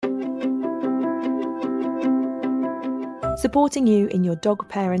supporting you in your dog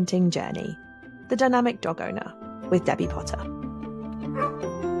parenting journey. The Dynamic Dog Owner with Debbie Potter.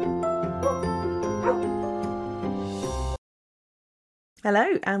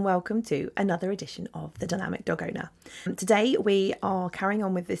 Hello and welcome to another edition of The Dynamic Dog Owner. Today we are carrying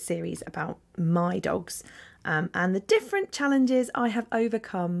on with this series about my dogs and the different challenges I have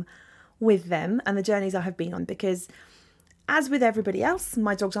overcome with them and the journeys I have been on, because as with everybody else,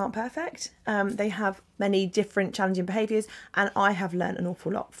 my dogs aren't perfect. They have many different challenging behaviours and I have learned an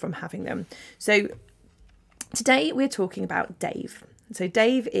awful lot from having them. So today we're talking about Dave. So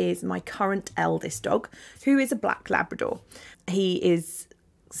Dave is my current eldest dog, who is a black Labrador. He is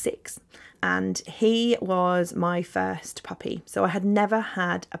 6 and he was my first puppy. So I had never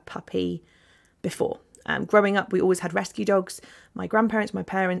had a puppy before. Growing up, we always had rescue dogs. My grandparents, my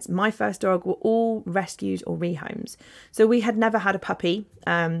parents, my first dog were all rescues or rehomes. So we had never had a puppy.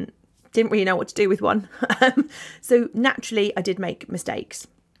 Didn't really know what to do with one. So naturally, I did make mistakes.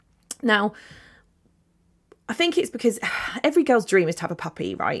 Now, I think it's because every girl's dream is to have a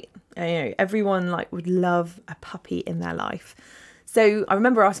puppy, right? You know, everyone would love a puppy in their life. So I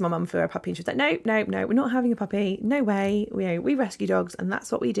remember asking my mum for a puppy and she was like, no, we're not having a puppy. No way. We rescue dogs and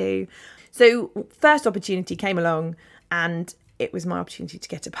that's what we do. So first opportunity came along and it was my opportunity to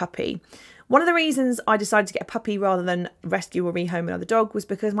get a puppy. One of the reasons I decided to get a puppy rather than rescue or rehome another dog was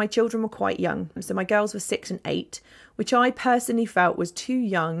because my children were quite young. So my girls were 6 and 8, which I personally felt was too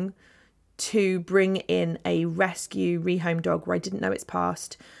young to bring in a rescue rehome dog where I didn't know its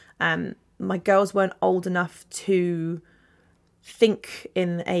past. My girls weren't old enough to think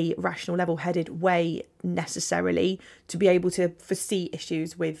in a rational, level-headed way necessarily to be able to foresee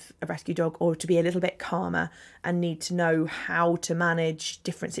issues with a rescue dog, or to be a little bit calmer and need to know how to manage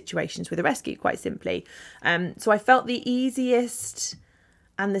different situations with a rescue, quite simply. So I felt the easiest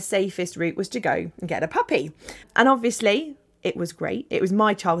and the safest route was to go and get a puppy. And obviously it was great. It was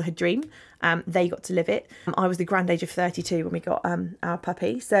my childhood dream. They got to live it. I was the grand age of 32 when we got our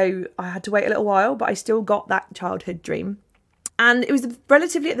puppy. So I had to wait a little while, but I still got that childhood dream. And it was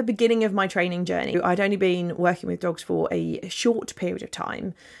relatively at the beginning of my training journey. I'd only been working with dogs for a short period of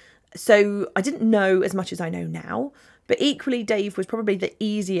time. So I didn't know as much as I know now. But equally, Dave was probably the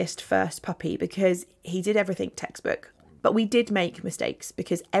easiest first puppy because he did everything textbook. But we did make mistakes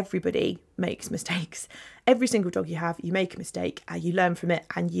because everybody makes mistakes. Every single dog you have, you make a mistake, you learn from it,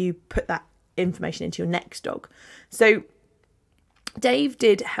 and you put that information into your next dog. So Dave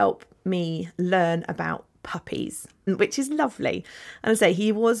did help me learn about puppies, which is lovely. And I say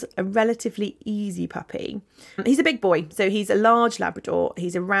he was a relatively easy puppy. He's a big boy, so he's a large Labrador.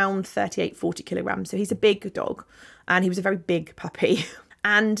 He's around 40 kilograms, so he's a big dog, and he was a very big puppy.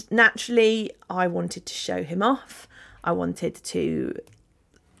 And naturally, I wanted to show him off. I wanted to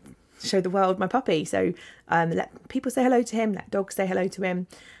show the world my puppy. So let people say hello to him, let dogs say hello to him.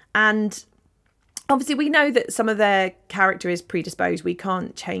 And obviously we know that some of their character is predisposed. We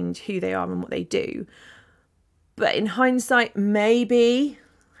can't change who they are and what they do. But in hindsight, maybe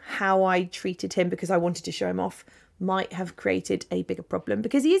how I treated him because I wanted to show him off might have created a bigger problem,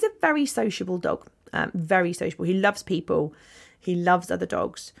 because he is a very sociable dog, very sociable. He loves people. He loves other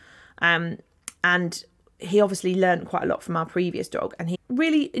dogs. And he obviously learned quite a lot from our previous dog, and he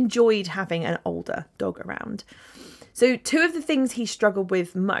really enjoyed having an older dog around. So 2 of the things he struggled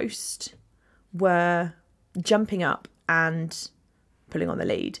with most were jumping up and pulling on the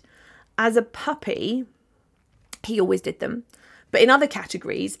lead. As a puppy, he always did them. But in other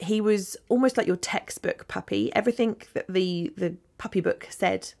categories, he was almost like your textbook puppy. Everything that the puppy book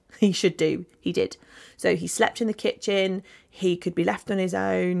said he should do, he did. So he slept in the kitchen, he could be left on his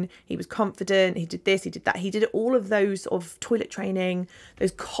own, he was confident, he did this, he did that. He did all of those sort of toilet training,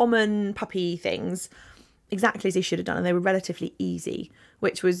 those common puppy things, exactly as he should have done. And they were relatively easy,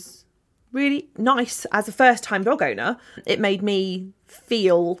 which was really nice as a first-time dog owner. It made me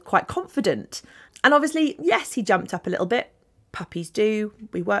feel quite confident. And obviously, yes, he jumped up a little bit. Puppies do.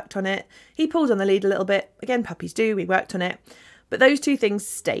 We worked on it. He pulled on the lead a little bit. Again, puppies do. We worked on it. But those 2 things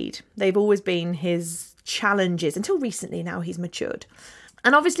stayed. They've always been his challenges until recently. Now he's matured.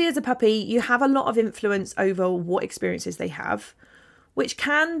 And obviously, as a puppy, you have a lot of influence over what experiences they have, which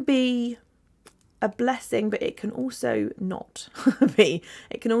can be a blessing, but it can also not be.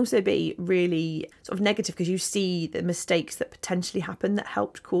 It can also be really sort of negative because you see the mistakes that potentially happen that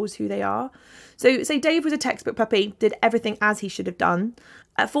helped cause who they are. So Dave was a textbook puppy, did everything as he should have done.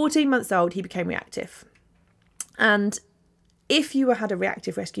 At 14 months old, he became reactive. And if you had a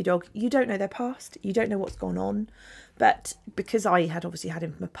reactive rescue dog, you don't know their past, you don't know what's gone on. But because I had obviously had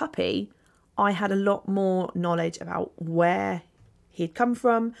him from a puppy, I had a lot more knowledge about where he'd come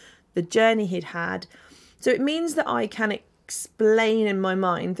from, the journey he'd had. So it means that I can explain in my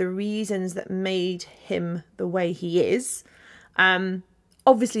mind the reasons that made him the way he is.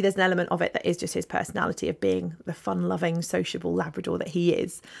 Obviously, there's an element of it that is just his personality of being the fun-loving, sociable Labrador that he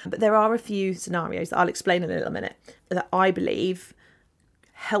is. But there are a few scenarios that I'll explain in a little minute that I believe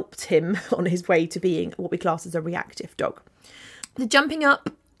helped him on his way to being what we class as a reactive dog. The jumping up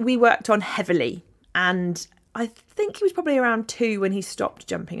we worked on heavily, and I think he was probably around 2 when he stopped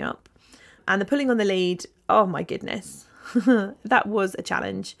jumping up. And the pulling on the lead, oh my goodness, that was a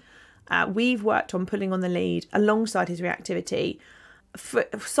challenge. We've worked on pulling on the lead alongside his reactivity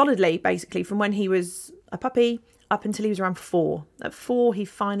solidly, basically, from when he was a puppy up until he was around 4. At 4, he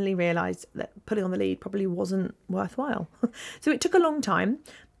finally realised that pulling on the lead probably wasn't worthwhile. So it took a long time,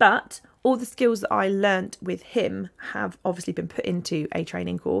 but all the skills that I learnt with him have obviously been put into a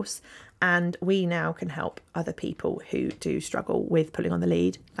training course, and we now can help other people who do struggle with pulling on the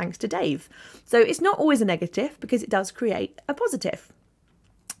lead, thanks to Dave. So it's not always a negative, because it does create a positive.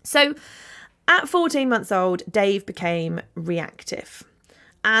 So at 14 months old, Dave became reactive.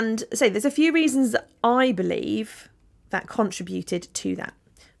 And so there's a few reasons that I believe that contributed to that.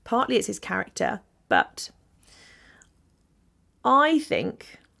 Partly it's his character, but I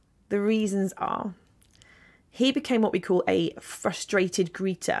think the reasons are he became what we call a frustrated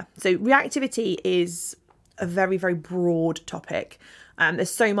greeter. So reactivity is a very, very broad topic.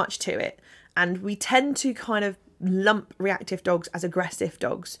 There's so much to it. And we tend to kind of lump reactive dogs as aggressive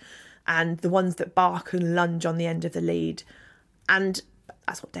dogs, and the ones that bark and lunge on the end of the lead. And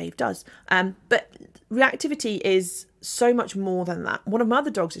that's what Dave does. But reactivity is so much more than that. One of my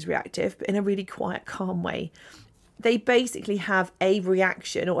other dogs is reactive, but in a really quiet, calm way. They basically have a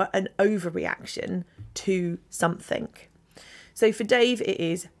reaction or an overreaction to something. So for Dave, it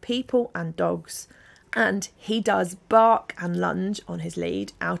is people and dogs. And he does bark and lunge on his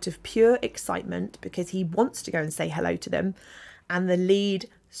lead out of pure excitement because he wants to go and say hello to them, and the lead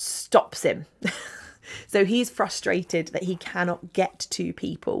stops him. So he's frustrated that he cannot get to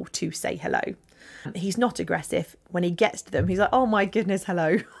people to say hello. He's not aggressive. When he gets to them, he's like, oh my goodness,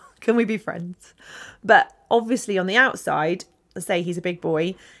 hello. Can we be friends? But obviously on the outside, say he's a big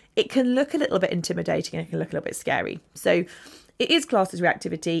boy, it can look a little bit intimidating and it can look a little bit scary. So it is classed as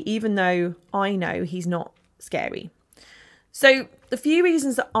reactivity, even though I know he's not scary. So the few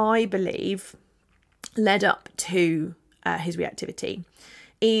reasons that I believe led up to his reactivity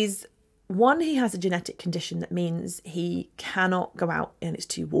is, one, he has a genetic condition that means he cannot go out and it's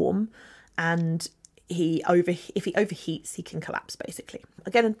too warm, and if he overheats, he can collapse, basically.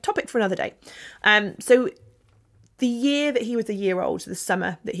 Again, a topic for another day. So the year that he was a year old, so the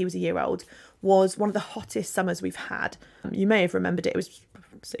summer that he was a year old, was one of the hottest summers we've had. You may have remembered it. It was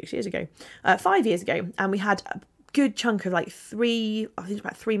 5 years ago. And we had a good chunk of like 3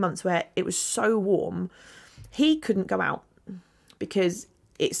 months where it was so warm. He couldn't go out because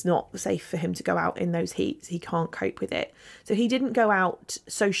it's not safe for him to go out in those heats. He can't cope with it. So he didn't go out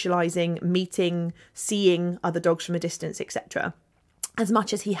socialising, meeting, seeing other dogs from a distance, etc., as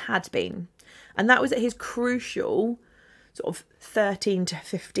much as he had been. And that was at his crucial sort of 13 to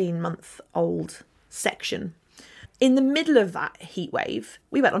 15 month old section. In the middle of that heat wave,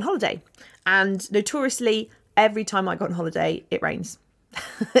 we went on holiday. And notoriously, every time I go on holiday, it rains.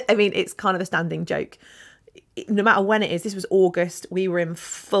 I mean, it's kind of a standing joke. No matter when it is, this was August, we were in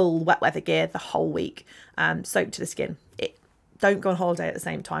full wet weather gear the whole week, soaked to the skin. Don't go on holiday at the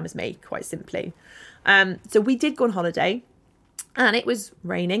same time as me, quite simply. So we did go on holiday, and it was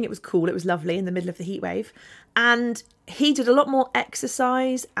raining, it was cool, it was lovely in the middle of the heat wave. And he did a lot more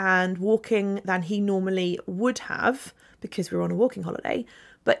exercise and walking than he normally would have because we were on a walking holiday,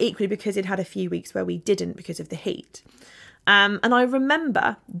 but equally because he'd had a few weeks where we didn't because of the heat. And I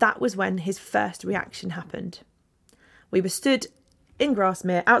remember that was when his first reaction happened. We were stood in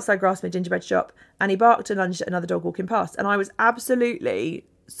Grasmere, outside Grasmere gingerbread shop, and he barked and lunged at another dog walking past. And I was absolutely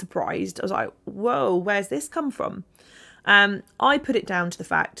surprised. I was like, whoa, where's this come from? I put it down to the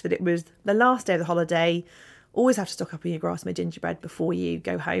fact that it was the last day of the holiday. Always have to stock up on your Grasmere gingerbread before you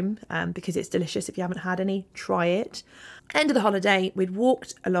go home, because it's delicious. If you haven't had any, try it. End of the holiday, we'd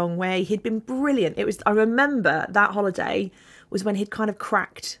walked a long way. He'd been brilliant. I remember that holiday was when he'd kind of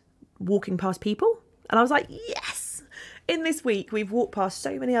cracked walking past people. And I was like, yes! In this week, we've walked past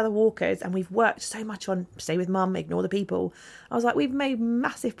so many other walkers and we've worked so much on stay with mum, ignore the people. I was like, we've made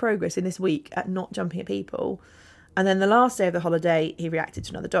massive progress in this week at not jumping at people. And then the last day of the holiday, he reacted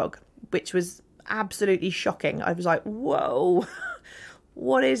to another dog, which was absolutely shocking. I was like, whoa,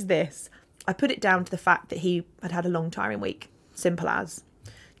 what is this? I put it down to the fact that he had had a long, tiring week. Simple as.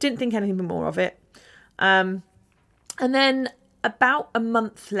 Didn't think anything more of it. And then about a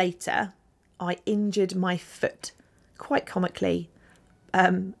month later, I injured my foot quite comically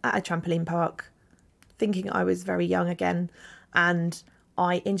at a trampoline park, thinking I was very young again, and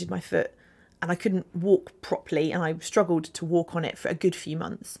I injured my foot and I couldn't walk properly, and I struggled to walk on it for a good few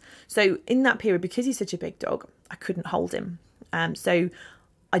months. So in that period, because he's such a big dog, I couldn't hold him. So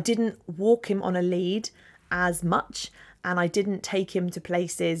I didn't walk him on a lead as much, and I didn't take him to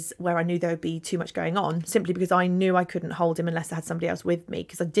places where I knew there would be too much going on, simply because I knew I couldn't hold him unless I had somebody else with me,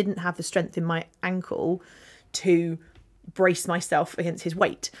 because I didn't have the strength in my ankle to brace myself against his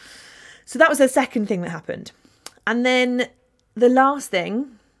weight. So that was the second thing that happened. And then the last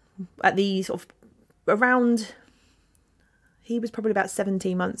thing, at the sort of around, he was probably about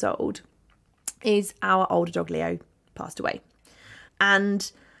 17 months old, is our older dog Leo passed away.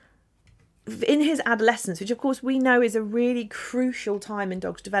 And in his adolescence, which of course we know is a really crucial time in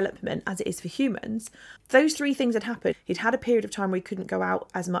dogs' development as it is for humans, those three things had happened. He'd had a period of time where he couldn't go out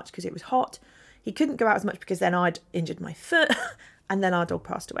as much because it was hot. He couldn't go out as much because then I'd injured my foot, and then our dog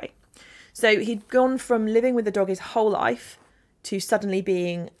passed away. So he'd gone from living with the dog his whole life to suddenly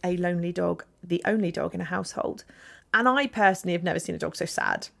being a lonely dog, the only dog in a household. And I personally have never seen a dog so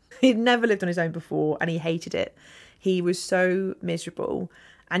sad. He'd never lived on his own before, and he hated it. He was so miserable.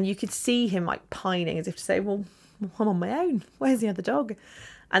 And you could see him like pining as if to say, well, I'm on my own. Where's the other dog?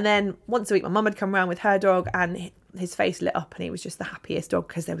 And then once a week, my mum would come around with her dog, and his face lit up and he was just the happiest dog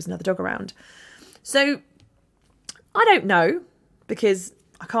because there was another dog around. So I don't know, because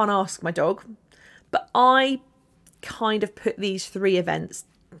I can't ask my dog, but I kind of put these three events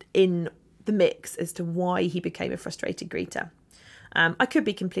in the mix as to why he became a frustrated greeter. I could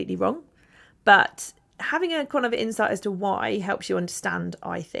be completely wrong, but having a kind of insight as to why helps you understand,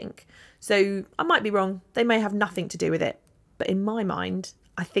 I think. So I might be wrong. They may have nothing to do with it, but in my mind,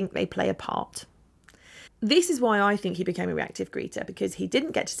 I think they play a part. This is why I think he became a reactive greeter, because he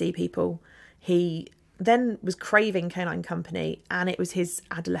didn't get to see people. He then was craving canine company, and it was his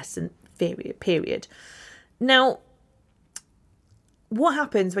adolescent period. Now, what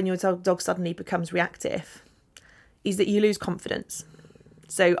happens when your dog suddenly becomes reactive is that you lose confidence.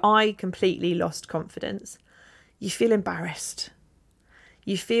 So I completely lost confidence. You feel embarrassed.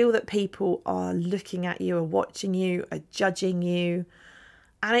 You feel that people are looking at you, are watching you, are judging you.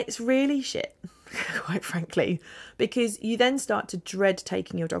 And it's really shit, quite frankly, because you then start to dread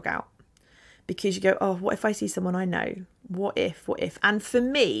taking your dog out. Because you go, oh, what if I see someone I know? What if? And for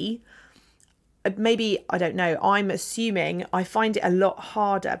me, maybe, I don't know, I'm assuming I find it a lot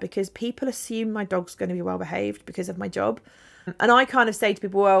harder because people assume my dog's going to be well behaved because of my job. And I kind of say to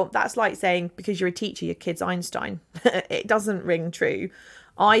people, well, that's like saying because you're a teacher, your kid's Einstein. It doesn't ring true.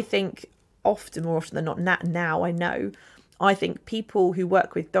 I think more often than not, now I know, I think people who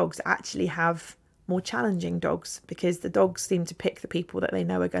work with dogs actually have more challenging dogs because the dogs seem to pick the people that they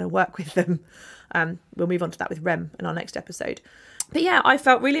know are going to work with them. We'll move on to that with Rem in our next episode. But yeah, I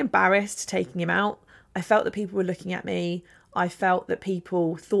felt really embarrassed taking him out. I felt that people were looking at me. I felt that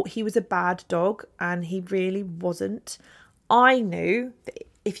people thought he was a bad dog, and he really wasn't. I knew that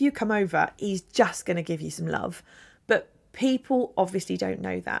if you come over, he's just going to give you some love. But people obviously don't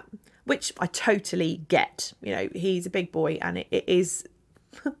know that, which I totally get. You know, he's a big boy, and it is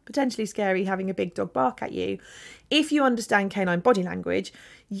potentially scary having a big dog bark at you. If you understand canine body language,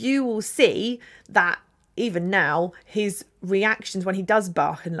 you will see that even now, his reactions when he does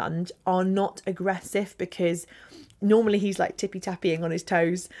bark and lunge are not aggressive, because normally he's like tippy-tapping on his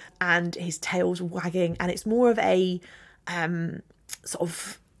toes and his tail's wagging, and it's more of a sort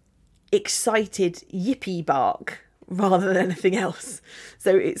of excited yippy bark rather than anything else.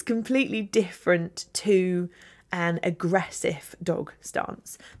 So it's completely different to an aggressive dog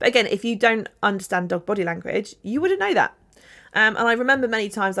stance. But again, if you don't understand dog body language, you wouldn't know that. And I remember many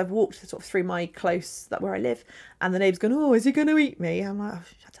times I've walked sort of through my close, that where I live, and the neighbour's going, oh, is he going to eat me? I'm like, oh,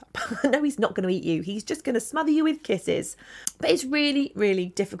 shut up. No, he's not going to eat you. He's just going to smother you with kisses. But it's really, really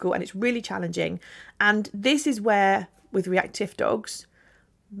difficult, and it's really challenging. And this is where, with reactive dogs,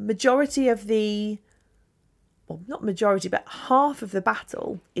 majority of the, well, not majority, but half of the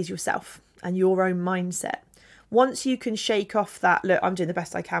battle is yourself and your own mindset. Once you can shake off that, look, I'm doing the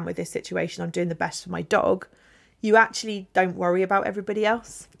best I can with this situation, I'm doing the best for my dog, you actually don't worry about everybody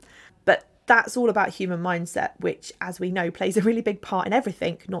else. But that's all about human mindset, which, as we know, plays a really big part in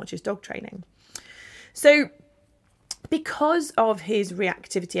everything, not just dog training. So because of his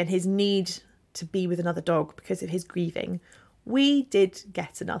reactivity and his need to be with another dog because of his grieving, we did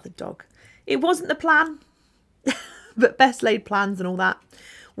get another dog. It wasn't the plan, but best laid plans and all that.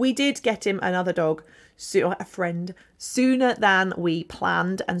 We did get him another dog, a friend, sooner than we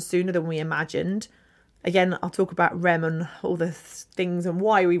planned and sooner than we imagined. Again, I'll talk about REM and all the things and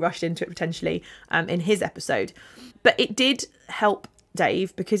why we rushed into it potentially in his episode. But it did help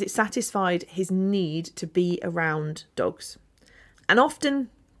Dave because it satisfied his need to be around dogs. And often,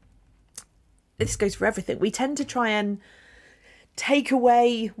 this goes for everything, we tend to try and take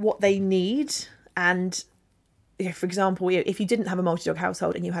away what they need. And for example, if you didn't have a multi-dog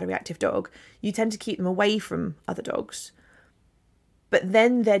household and you had a reactive dog, you tend to keep them away from other dogs. But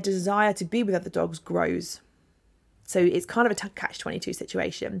then their desire to be with other dogs grows. So it's kind of a catch-22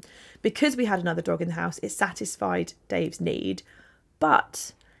 situation. Because we had another dog in the house, it satisfied Dave's need.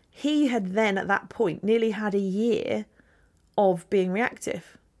 But he had then, at that point, nearly had a year of being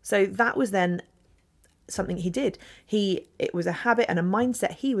reactive. So that was then something he did. It was a habit and a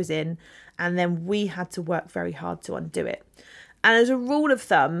mindset he was in, and then we had to work very hard to undo it. And as a rule of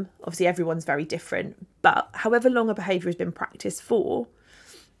thumb, obviously everyone's very different, but however long a behaviour has been practiced for,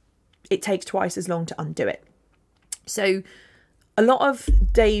 it takes twice as long to undo it. So a lot of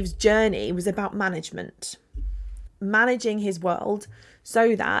Dave's journey was about managing his world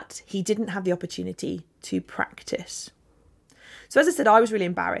so that he didn't have the opportunity to practice. So as I said, I was really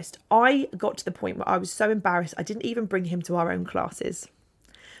embarrassed. I got to the point where I was so embarrassed, I didn't even bring him to our own classes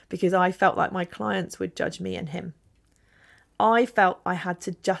because I felt like my clients would judge me and him. I felt I had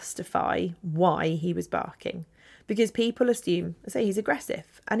to justify why he was barking because people assume, say he's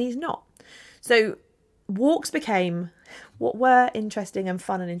aggressive, and he's not. So walks became what were interesting and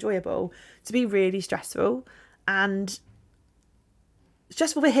fun and enjoyable to be really stressful, and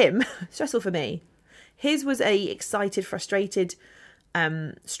stressful for him, stressful for me. His was a excited, frustrated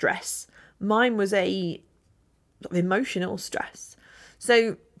stress. Mine was a sort of emotional stress.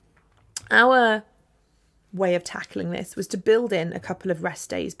 So our way of tackling this was to build in a couple of rest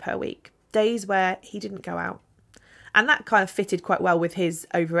days per week, days where he didn't go out. And that kind of fitted quite well with his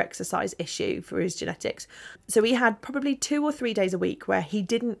over-exercise issue for his genetics. So we had probably 2 or 3 days a week where he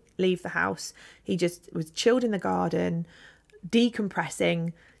didn't leave the house. He just was chilled in the garden,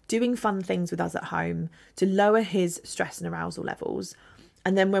 decompressing, doing fun things with us at home to lower his stress and arousal levels.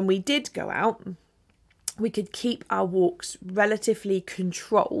 And then when we did go out, we could keep our walks relatively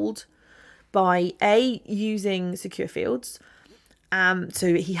controlled by using secure fields.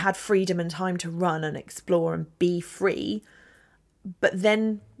 So he had freedom and time to run and explore and be free. But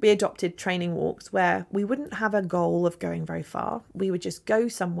then we adopted training walks where we wouldn't have a goal of going very far. We would just go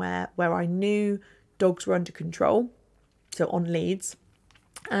somewhere where I knew dogs were under control, so on leads,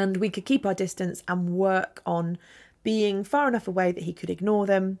 and we could keep our distance and work on being far enough away that he could ignore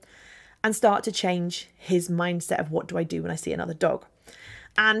them and start to change his mindset of what do I do when I see another dog.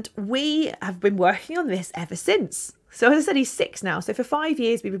 And we have been working on this ever since. So as I said, he's 6 now. So for 5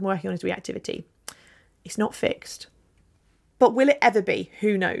 years, we've been working on his reactivity. It's not fixed. But will it ever be?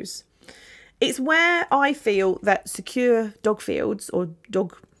 Who knows? It's where I feel that secure dog fields or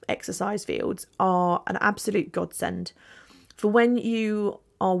dog exercise fields are an absolute godsend for when you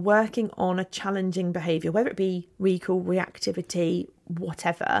are working on a challenging behaviour, whether it be recall, reactivity,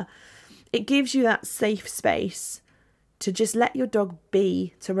 whatever. It gives you that safe space to just let your dog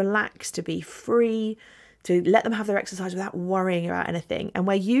be, to relax, to be free, to let them have their exercise without worrying about anything, and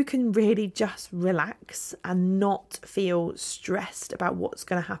where you can really just relax and not feel stressed about what's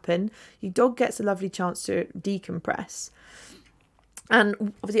going to happen. Your dog gets a lovely chance to decompress.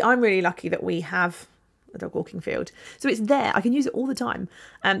 And obviously I'm really lucky that we have a dog walking field, so it's there, I can use it all the time.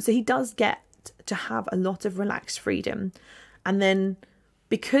 So he does get to have a lot of relaxed freedom. And then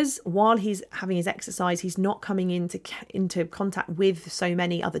because while he's having his exercise, he's not coming into contact with so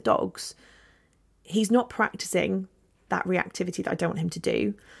many other dogs, he's not practicing that reactivity that I don't want him to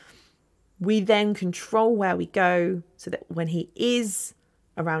do. We then control where we go so that when he is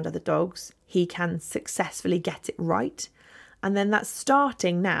around other dogs, he can successfully get it right. And then that's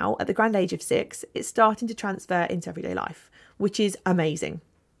starting now at the grand age of 6. It's starting to transfer into everyday life, which is amazing.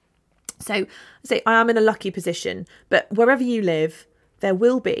 So I say I am in a lucky position, but wherever you live, there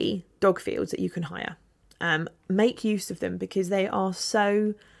will be dog fields that you can hire. Make use of them because they are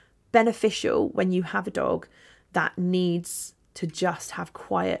so beneficial when you have a dog that needs to just have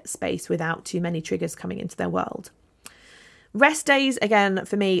quiet space without too many triggers coming into their world. Rest days, again,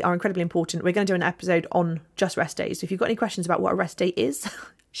 for me, are incredibly important. We're going to do an episode on just rest days. So if you've got any questions about what a rest day is,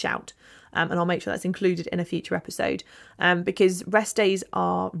 shout. And I'll make sure that's included in a future episode because rest days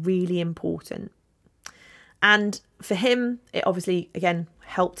are really important. And for him, it obviously, again,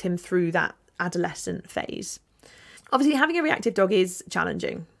 helped him through that adolescent phase. Obviously, having a reactive dog is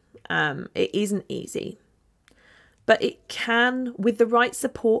challenging. It isn't easy. But it can, with the right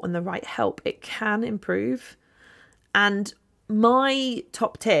support and the right help, it can improve. And my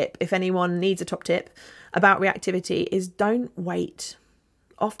top tip, if anyone needs a top tip about reactivity, is don't wait.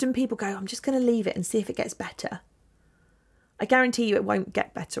 Often people go, I'm just going to leave it and see if it gets better. I guarantee you it won't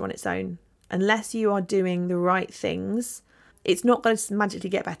get better on its own. Unless you are doing the right things, it's not going to magically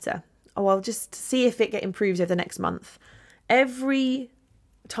get better. Oh, I'll just see if it improves over the next month. Every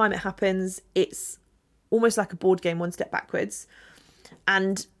time it happens, it's almost like a board game, one step backwards.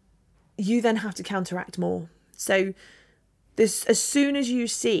 And you then have to counteract more. So as soon as you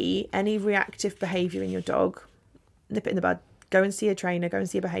see any reactive behaviour in your dog, nip it in the bud. Go and see a trainer, go and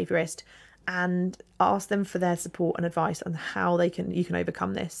see a behaviourist, and ask them for their support and advice on how you can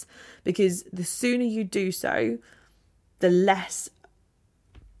overcome this. Because the sooner you do so, the less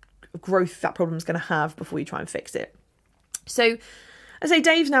growth that problem's going to have before you try and fix it. So I say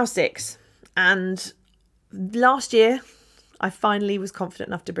Dave's now 6, and last year I finally was confident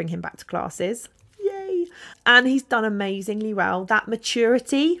enough to bring him back to classes. Yay! And he's done amazingly well. That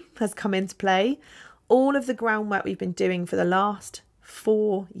maturity has come into play. All of the groundwork we've been doing for the last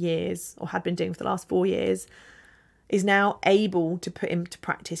 4 years, or had been doing for the last 4 years, is now able to put him to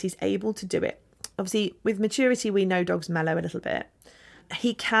practice. He's able to do it. Obviously, with maturity, we know dogs mellow a little bit.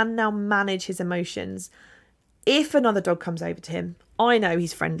 He can now manage his emotions. If another dog comes over to him, I know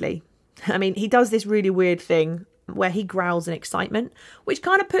he's friendly. I mean, he does this really weird thing where he growls in excitement, which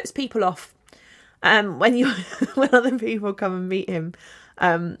kind of puts people off when when other people come and meet him.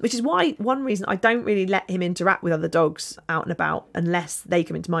 Which is one reason I don't really let him interact with other dogs out and about unless they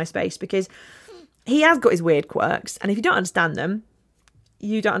come into my space, because he has got his weird quirks, and if you don't understand them,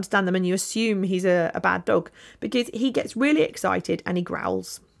 and you assume he's a bad dog, because he gets really excited and he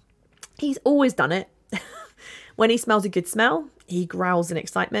growls. He's always done it. When he smells a good smell, he growls in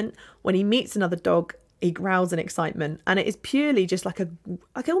excitement. When he meets another dog, he growls in excitement, and it is purely just like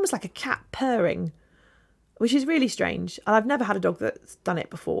almost like a cat purring, which is really strange. And I've never had a dog that's done it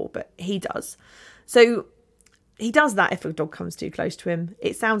before, but he does. So he does that if a dog comes too close to him.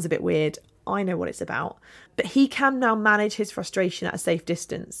 It sounds a bit weird. I know what it's about. But he can now manage his frustration at a safe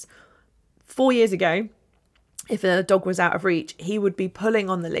distance. 4 years ago, if a dog was out of reach, he would be pulling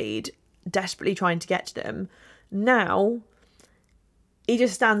on the lead, desperately trying to get to them. Now, he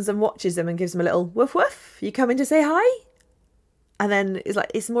just stands and watches them and gives them a little woof woof. You coming to say hi? And then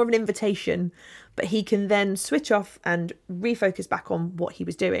it's more of an invitation, but he can then switch off and refocus back on what he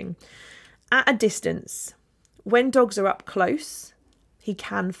was doing. At a distance, when dogs are up close, he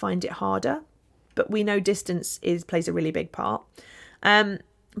can find it harder, but we know distance plays a really big part. But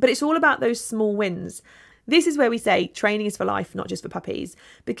it's all about those small wins. This is where we say training is for life, not just for puppies,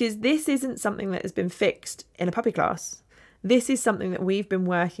 because this isn't something that has been fixed in a puppy class. This is something that we've been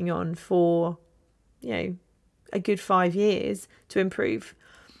working on for, a good 5 years to improve.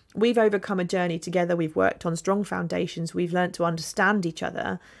 We've overcome a journey together. We've worked on strong foundations. We've learnt to understand each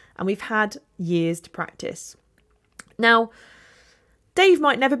other, and we've had years to practice. Now, Dave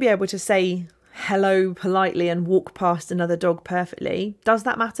might never be able to say hello politely and walk past another dog perfectly. Does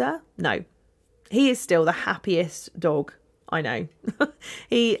that matter? No. He is still the happiest dog I know.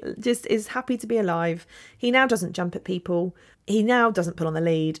 He just is happy to be alive. He now doesn't jump at people. He now doesn't pull on the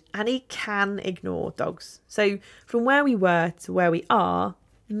lead, and he can ignore dogs. So from where we were to where we are,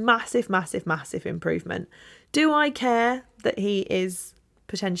 massive, massive, massive improvement. Do I care that he is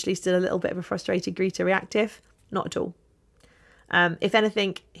potentially still a little bit of a frustrated greeter reactive? Not at all. If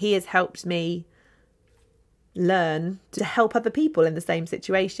anything, he has helped me learn to help other people in the same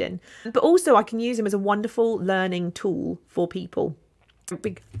situation. But also I can use him as a wonderful learning tool for people.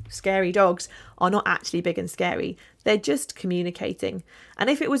 Big scary dogs are not actually big and scary. They're just communicating. And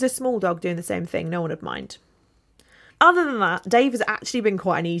if it was a small dog doing the same thing, no one would mind. Other than that, Dave has actually been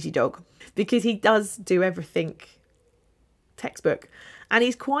quite an easy dog because he does do everything textbook. And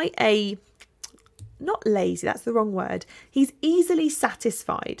he's quite not lazy, that's the wrong word. He's easily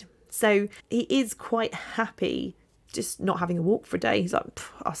satisfied. So he is quite happy just not having a walk for a day. He's like,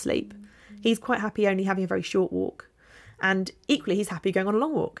 I'll sleep. He's quite happy only having a very short walk. And equally, he's happy going on a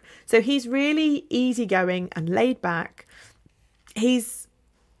long walk. So he's really easygoing and laid back. He's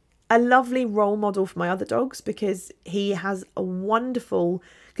a lovely role model for my other dogs because he has a wonderful,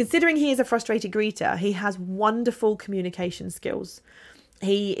 considering he is a frustrated greeter, he has wonderful communication skills.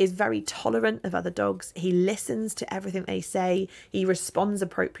 He is very tolerant of other dogs. He listens to everything they say. He responds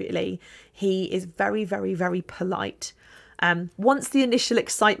appropriately. He is very, very, very polite. Once the initial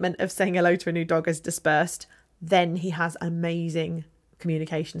excitement of saying hello to a new dog has dispersed, then he has amazing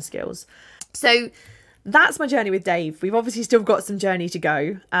communication skills. So that's my journey with Dave. We've obviously still got some journey to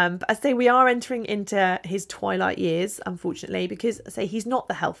go. But I say we are entering into his twilight years, unfortunately, because I say he's not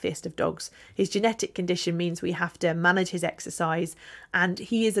the healthiest of dogs. His genetic condition means we have to manage his exercise, and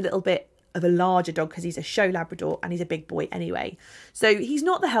he is a little bit of a larger dog because he's a show Labrador and he's a big boy anyway. So he's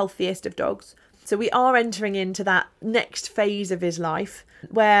not the healthiest of dogs. So we are entering into that next phase of his life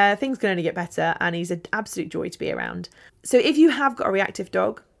where things can only get better, and he's an absolute joy to be around. So if you have got a reactive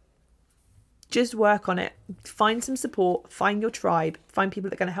dog, just work on it. Find some support, find your tribe, find people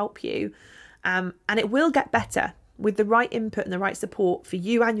that are going to help you. And it will get better with the right input and the right support for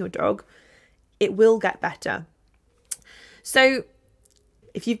you and your dog. It will get better. So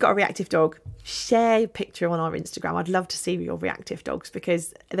if you've got a reactive dog, share your picture on our Instagram. I'd love to see your reactive dogs,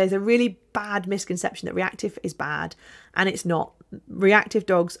 because there's a really bad misconception that reactive is bad, and it's not. Reactive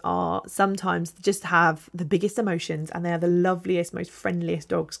dogs are sometimes just have the biggest emotions, and they are the loveliest, most friendliest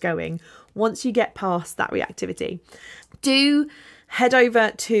dogs going once you get past that reactivity. Do head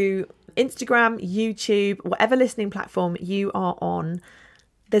over to Instagram, YouTube, whatever listening platform you are on.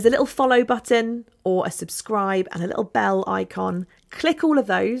 There's a little follow button or a subscribe and a little bell icon. Click all of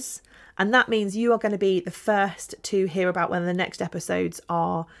those, and that means you are going to be the first to hear about when the next episodes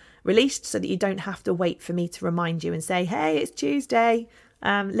are released, so that you don't have to wait for me to remind you and say, hey, it's Tuesday,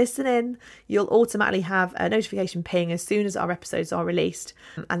 listen in. You'll automatically have a notification ping as soon as our episodes are released,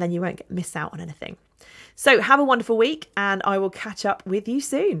 and then you won't miss out on anything. So have a wonderful week, and I will catch up with you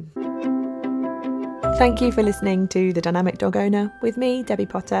soon. Thank you for listening to The Dynamic Dog Owner with me, Debbie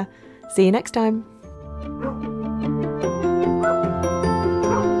Potter. See you next time.